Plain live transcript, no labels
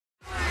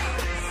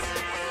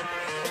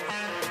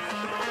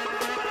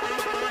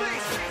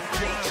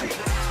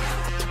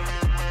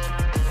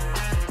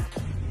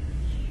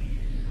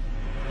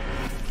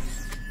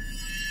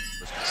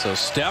So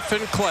Steph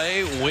and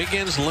Clay,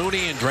 Wiggins,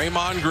 Looney, and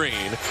Draymond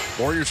Green.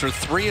 Warriors are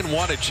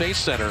 3-1 at Chase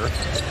Center.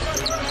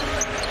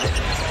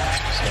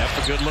 Steph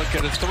a good look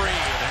at a three.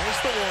 And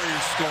there's the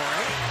Warriors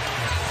scoring.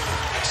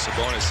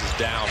 Sabonis is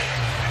down.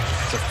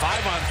 It's a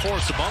 5-on-4.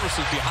 Sabonis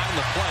is behind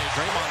the play.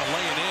 Draymond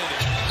laying in.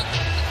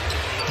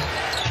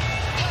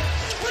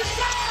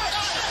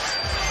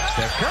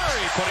 Steph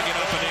Curry putting it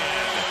up and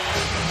in.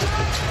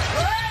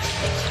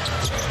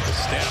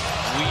 Steph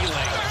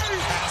wheeling,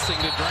 passing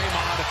to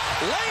Draymond,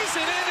 lays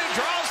it in and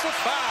draws the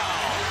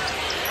foul.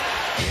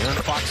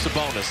 Aaron Fox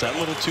Sabonis, that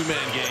little two-man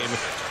game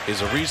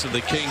is a reason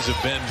the Kings have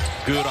been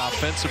good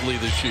offensively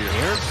this year.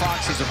 Aaron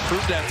Fox has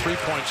improved that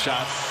three-point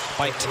shot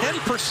by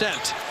 10%,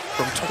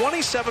 from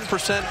 27%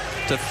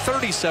 to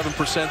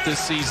 37% this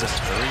season.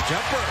 Curry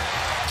jumper.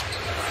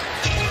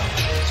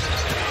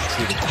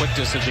 See the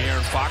quickness of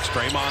Aaron Fox.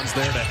 Draymond's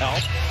there to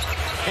help.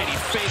 And he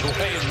fade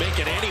away and make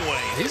it anyway.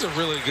 He's a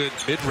really good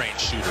mid-range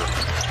shooter.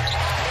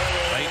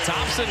 Klay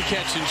Thompson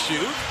catch and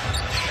shoot.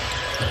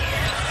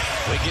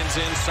 Wiggins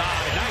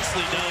inside.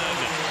 Nicely done.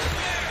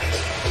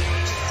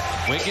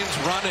 Wiggins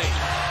running.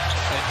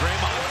 And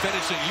Draymond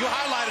finishing. You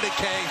highlighted it,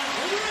 Kay.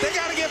 They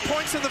got to get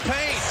points in the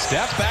paint.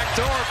 Steph back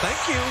door. Thank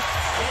you.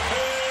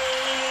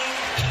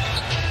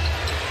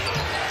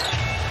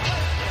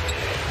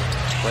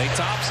 Klay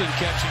Thompson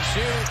catch and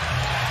shoot.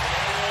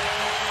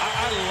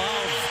 I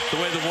love the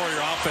way the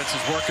Warrior offense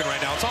is working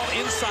right now. It's all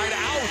inside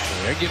out.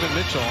 They're giving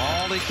Mitchell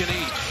all he can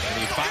eat.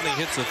 And he finally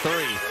hits a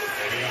three.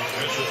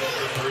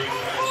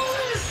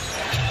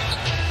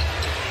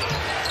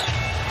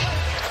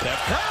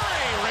 Steph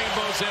Curry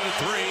rainbows in a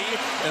three.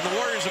 And the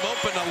Warriors have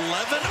opened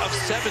 11 of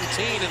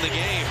 17 in the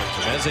game.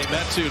 Eze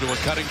Metu to a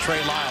cutting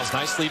Trey Lyles.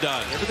 Nicely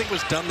done. Everything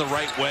was done the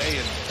right way.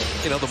 And,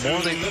 you know, the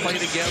more they play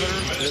together,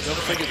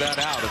 they'll figure that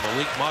out. And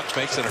Malik Monk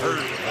makes it hurt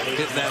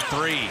hitting that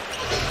three.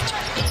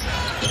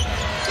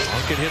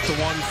 Monk hit the 1-3.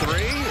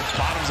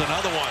 Bottoms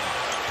another one.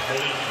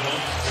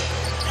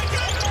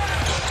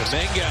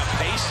 Kuminga,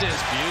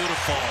 patience,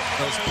 beautiful.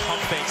 Those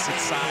pump fakes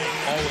inside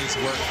always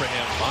work for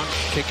him. Monk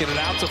kicking it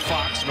out to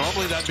Fox.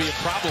 Normally that'd be a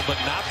problem, but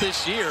not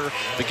this year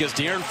because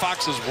De'Aaron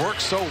Fox has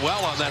worked so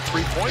well on that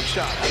three-point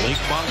shot. Malik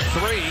Monk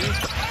three.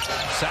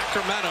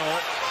 Sacramento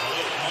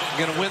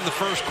going to win the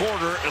first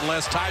quarter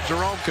unless Ty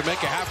Jerome can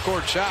make a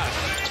half-court shot.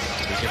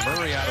 Keegan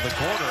Murray out of the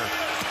corner.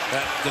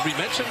 Did we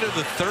mention they're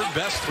the third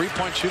best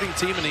three-point shooting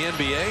team in the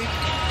NBA?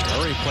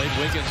 Murray played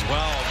Wiggins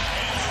well.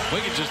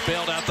 Wiggins just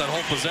bailed out that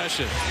whole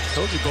possession.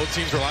 Told you both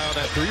teams rely on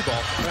that three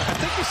ball. I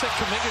think you said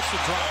Kuminga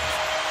should drop.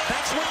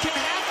 That's what can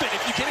happen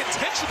if you get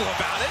intentional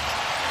about it.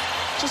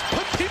 Just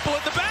put people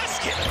in the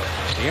basket.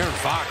 De'Aaron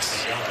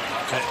Fox,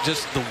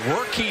 just the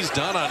work he's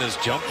done on his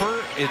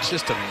jumper, it's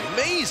just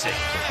amazing.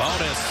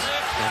 Sabonis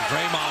and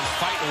Draymond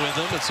fighting with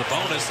him. It's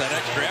Sabonis, that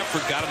extra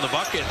effort got him the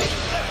bucket.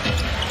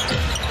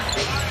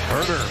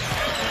 Herder,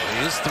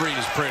 his three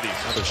is pretty.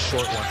 Another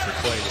short one for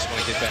Clay. Just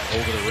want to get that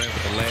over the rim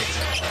with the legs.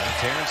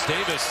 Terrence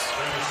Davis.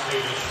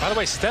 By the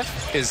way,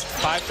 Steph is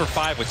 5 for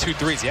 5 with 2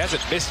 threes. He hasn't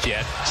missed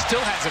yet.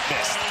 Still hasn't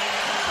missed.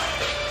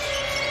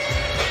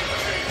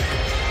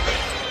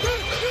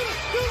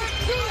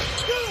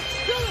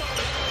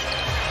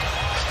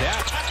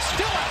 Steph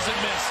still hasn't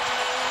missed.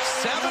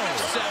 7 of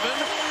 7,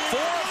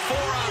 4 of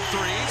 4 on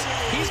threes.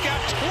 He's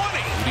got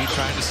 20. He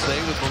trying to stay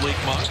with Malik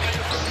Monk.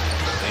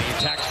 And he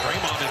attacks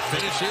Draymond and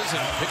finishes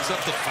and picks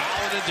up the foul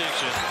in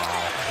addition.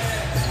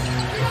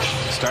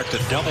 Start to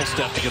double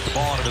step to get the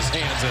ball out of his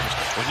hands. And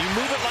when you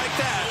move it like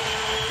that,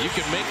 you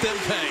can make them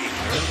pay.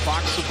 And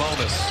Fox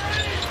Sabonis.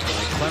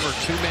 A clever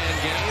two-man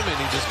game, and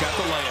he just got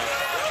the layup.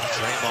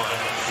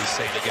 Draymond, he's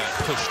saying he got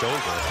pushed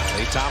over.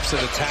 Klay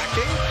Thompson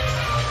attacking.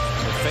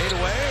 The fade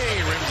away,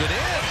 rims it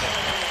in.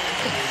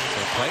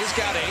 So Klay's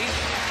got 8.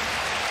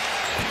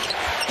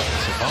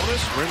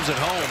 Sabonis rims it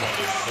home.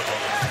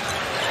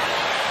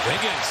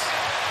 Wiggins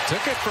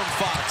took it from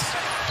Fox.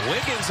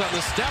 Wiggins on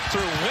the step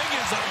through.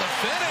 Wiggins on the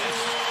finish.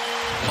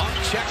 Monk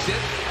checked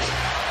it.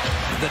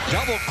 The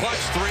double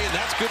clutch three, and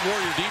that's good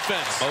Warrior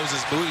defense.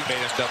 Moses Moody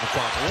made him double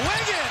pump.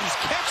 Wiggins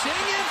catching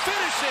and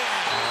finishing.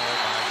 Oh,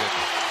 my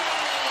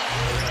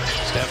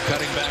goodness. Steph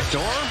cutting back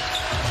door.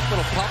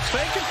 Little pump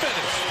fake and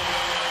finish.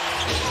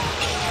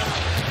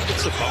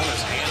 It's a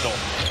bonus handle.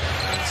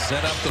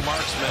 Set up the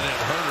marksman,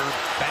 and Herder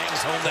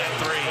bangs home that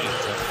three.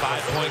 A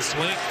 5-point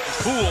swing.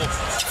 Poole,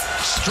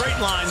 straight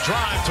line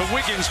drive to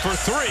Wiggins for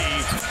 3.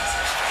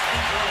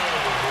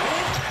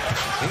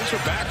 Things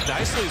are back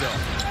nicely, though.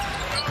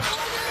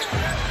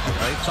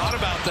 They thought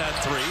about that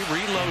 3,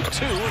 reload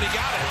 2, and he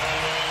got it.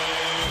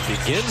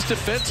 Begins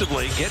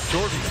defensively, get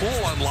Jordan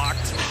Poole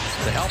unlocked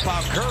to help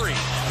out Curry.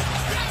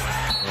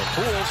 Well,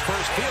 Poole's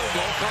first field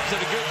goal comes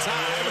at a good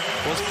time.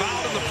 Was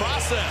fouled in the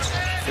process.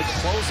 Good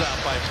closeout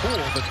by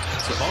Poole, but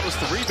Sabonis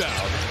the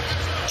rebound.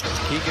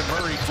 Keegan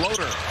Murray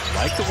floater.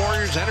 Like the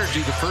Warriors'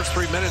 energy the first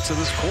 3 minutes of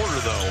this quarter,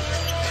 though.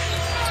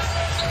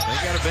 They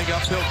got a big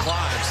uphill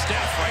climb.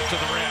 Steph right to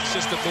the rim. It's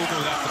just a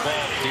movement without the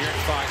ball.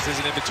 De'Aaron Fox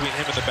isn't in between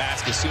him and the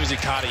basket. As soon as he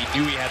caught it, he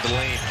knew he had the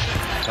lane.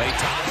 Klay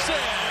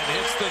Thompson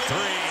hits the 3.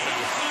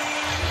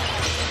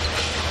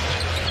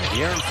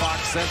 De'Aaron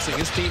Fox sensing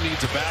his team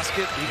needs a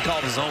basket. He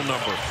called his own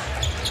number.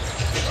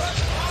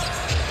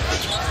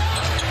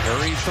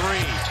 Curry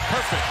three.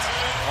 Perfect.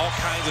 All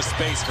kinds of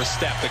space for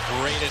Steph, the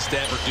greatest to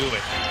ever do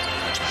it.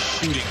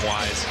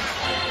 Shooting-wise.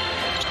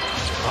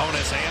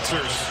 Sabonis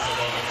answers.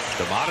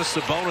 Domantas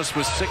Sabonis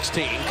with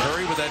 16.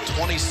 Curry with that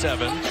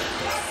 27. And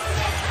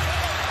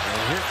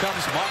here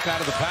comes Monk out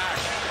of the pack.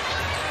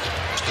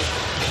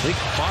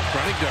 Monk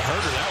running to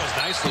Herter. That was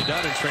nicely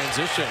done in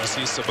transition. I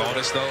see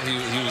Sabonis, though. He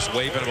was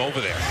waving him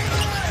over there.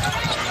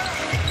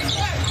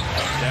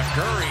 Steph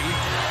Curry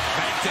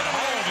banked it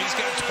home. He's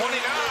got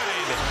 29.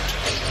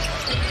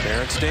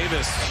 Terrence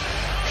Davis.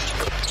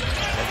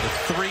 And the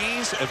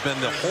threes have been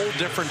the whole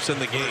difference in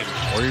the game.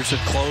 Warriors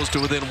had closed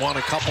to within one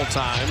a couple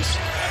times.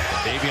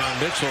 Davion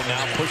Mitchell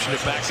now pushing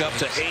it back up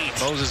to 8.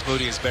 Moses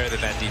Moody is better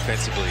than that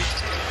defensively.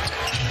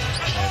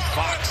 And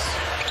Fox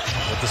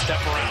with the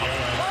step around.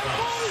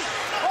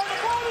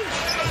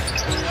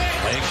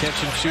 Lane catch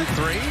and shoot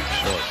three.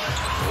 Short.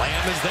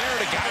 Lamb is there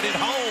to guide it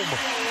home.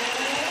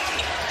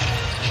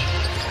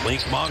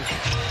 Malik Monk,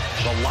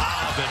 the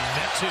lob, and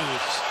Metu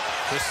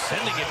just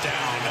sending it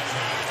down.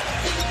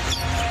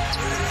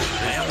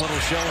 Lamb,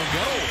 little show and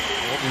go.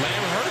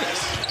 Lamb hurt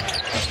us.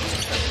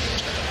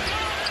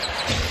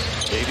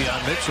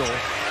 Davion Mitchell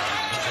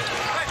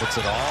puts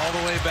it all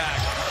the way back.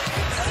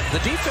 The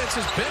defense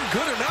has been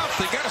good enough.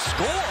 They got to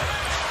score.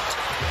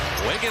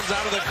 Wiggins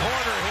out of the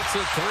corner hits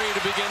the three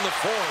to begin the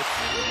fourth.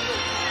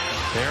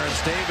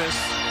 Terrence Davis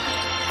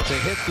to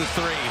hit the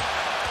three.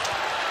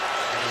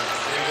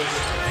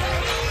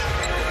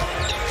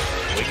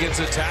 Wiggins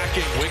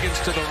attacking. Wiggins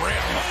to the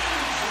rim.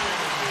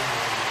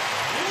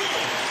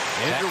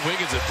 Andrew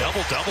Wiggins a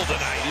double-double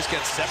tonight. He's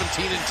got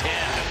 17 and 10.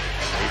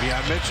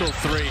 Davion Mitchell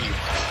three.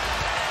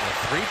 A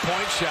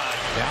three-point shot.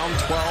 Down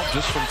 12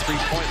 just from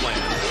three-point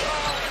land.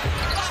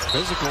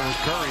 Physical with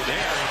Curry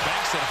there. He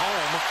banks it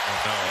home.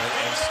 Oh, no.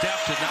 And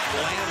Steph did not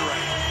land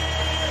right.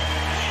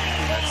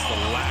 That's the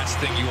last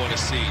thing you want to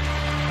see.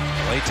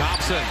 Klay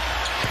Thompson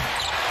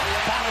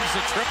bottoms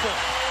the triple.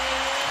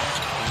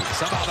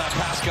 Somehow that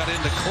pass got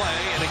into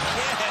Klay, and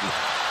again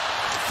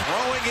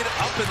throwing it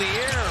up in the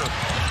air.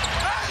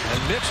 And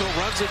Mitchell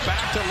runs it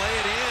back to lay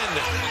it in.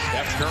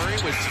 Steph Curry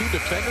with two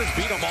defenders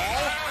beat them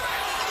all.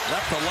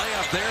 Left the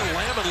layup there.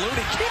 Lamb and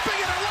Looney keeping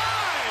it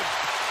alive.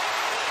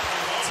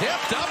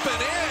 Tipped up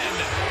and in.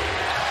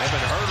 Him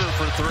and Herter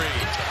for three.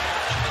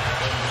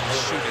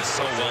 Shooting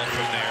so well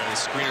from there. The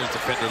screener's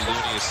defender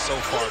Looney is so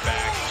far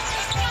back.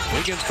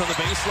 Wiggins from the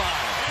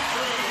baseline.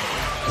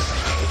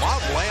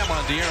 Wild Lamb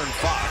on De'Aaron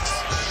Fox.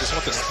 Just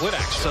want the split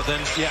action. So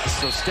then, yes,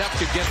 so Steph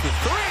could get the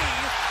three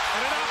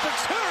and an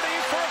opportunity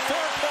for a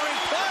four-point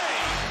play.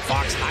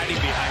 Fox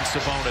hiding behind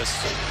Sabonis.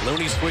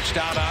 Looney switched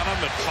out on him,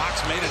 and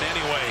Fox made it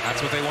anyway.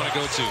 That's what they want to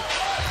go to.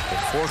 The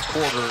fourth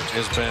quarter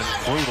has been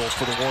brutal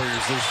for the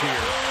Warriors this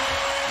year.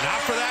 Not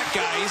for that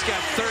guy. He's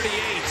got 38.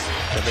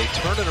 And they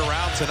turn it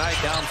around tonight,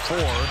 down 4.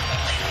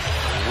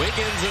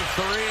 Wiggins a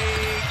three.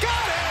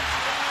 Got it!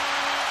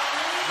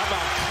 How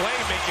about Klay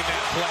making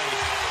that play?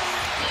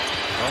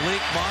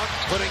 Malik Monk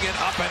putting it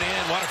up and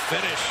in. What a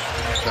finish.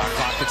 Shot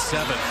clock at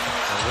 7.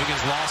 And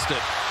Wiggins lost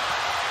it.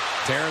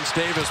 Terrence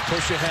Davis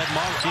push ahead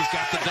Monk. He's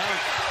got the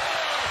dunk.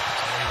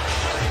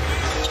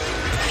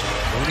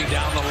 Mooney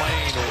down the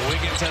lane.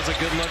 Wiggins has a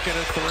good look at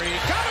a three.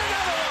 Got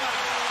another one!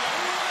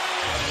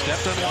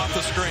 Steph doesn't want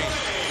the screen.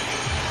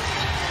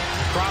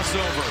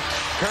 Crossover.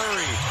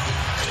 Curry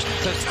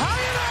to tie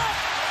it up.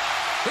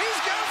 He's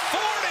got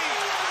 40.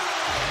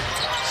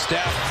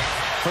 Steph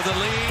for the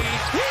lead.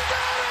 He got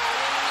it!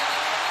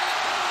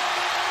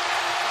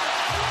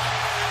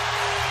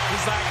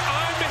 He's like,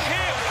 I'm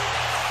him.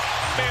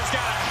 Man's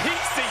got a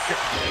heat seeker.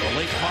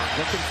 Malik Monk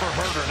looking for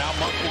Herter. Now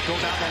Monk will go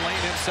down the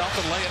lane himself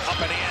and lay it up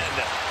and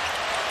in.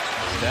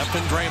 Steph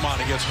and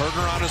Draymond against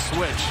Herter on a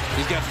switch.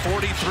 He's got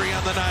 43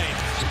 on the night.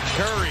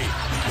 Curry,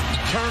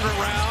 turn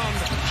around,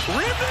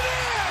 ripped it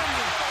in!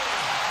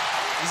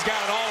 He's got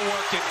it all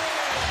working.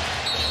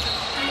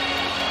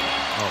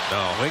 Oh,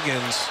 no.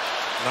 Wiggins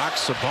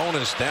knocks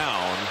Sabonis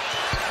down.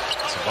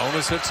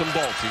 Sabonis hits them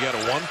both. You got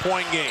a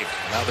one-point game.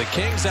 Now the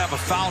Kings have a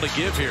foul to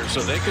give here,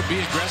 so they could be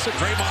aggressive.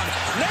 Draymond,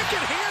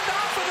 naked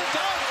handoff for the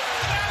dunk.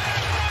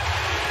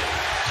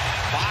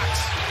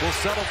 Fox will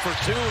settle for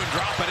 2 and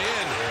drop it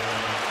in.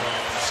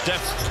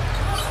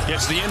 Steph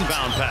gets the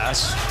inbound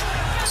pass.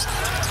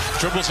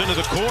 Dribbles into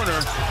the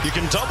corner. You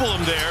can double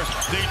him there.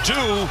 They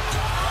do.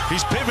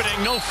 He's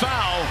pivoting. No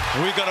foul.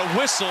 We got a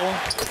whistle.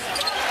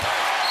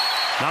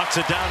 Knocks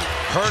it down.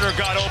 Herter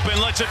got open.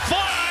 Lets it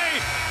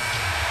fly.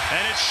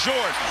 And it's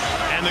short.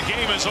 And the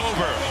game is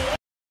over.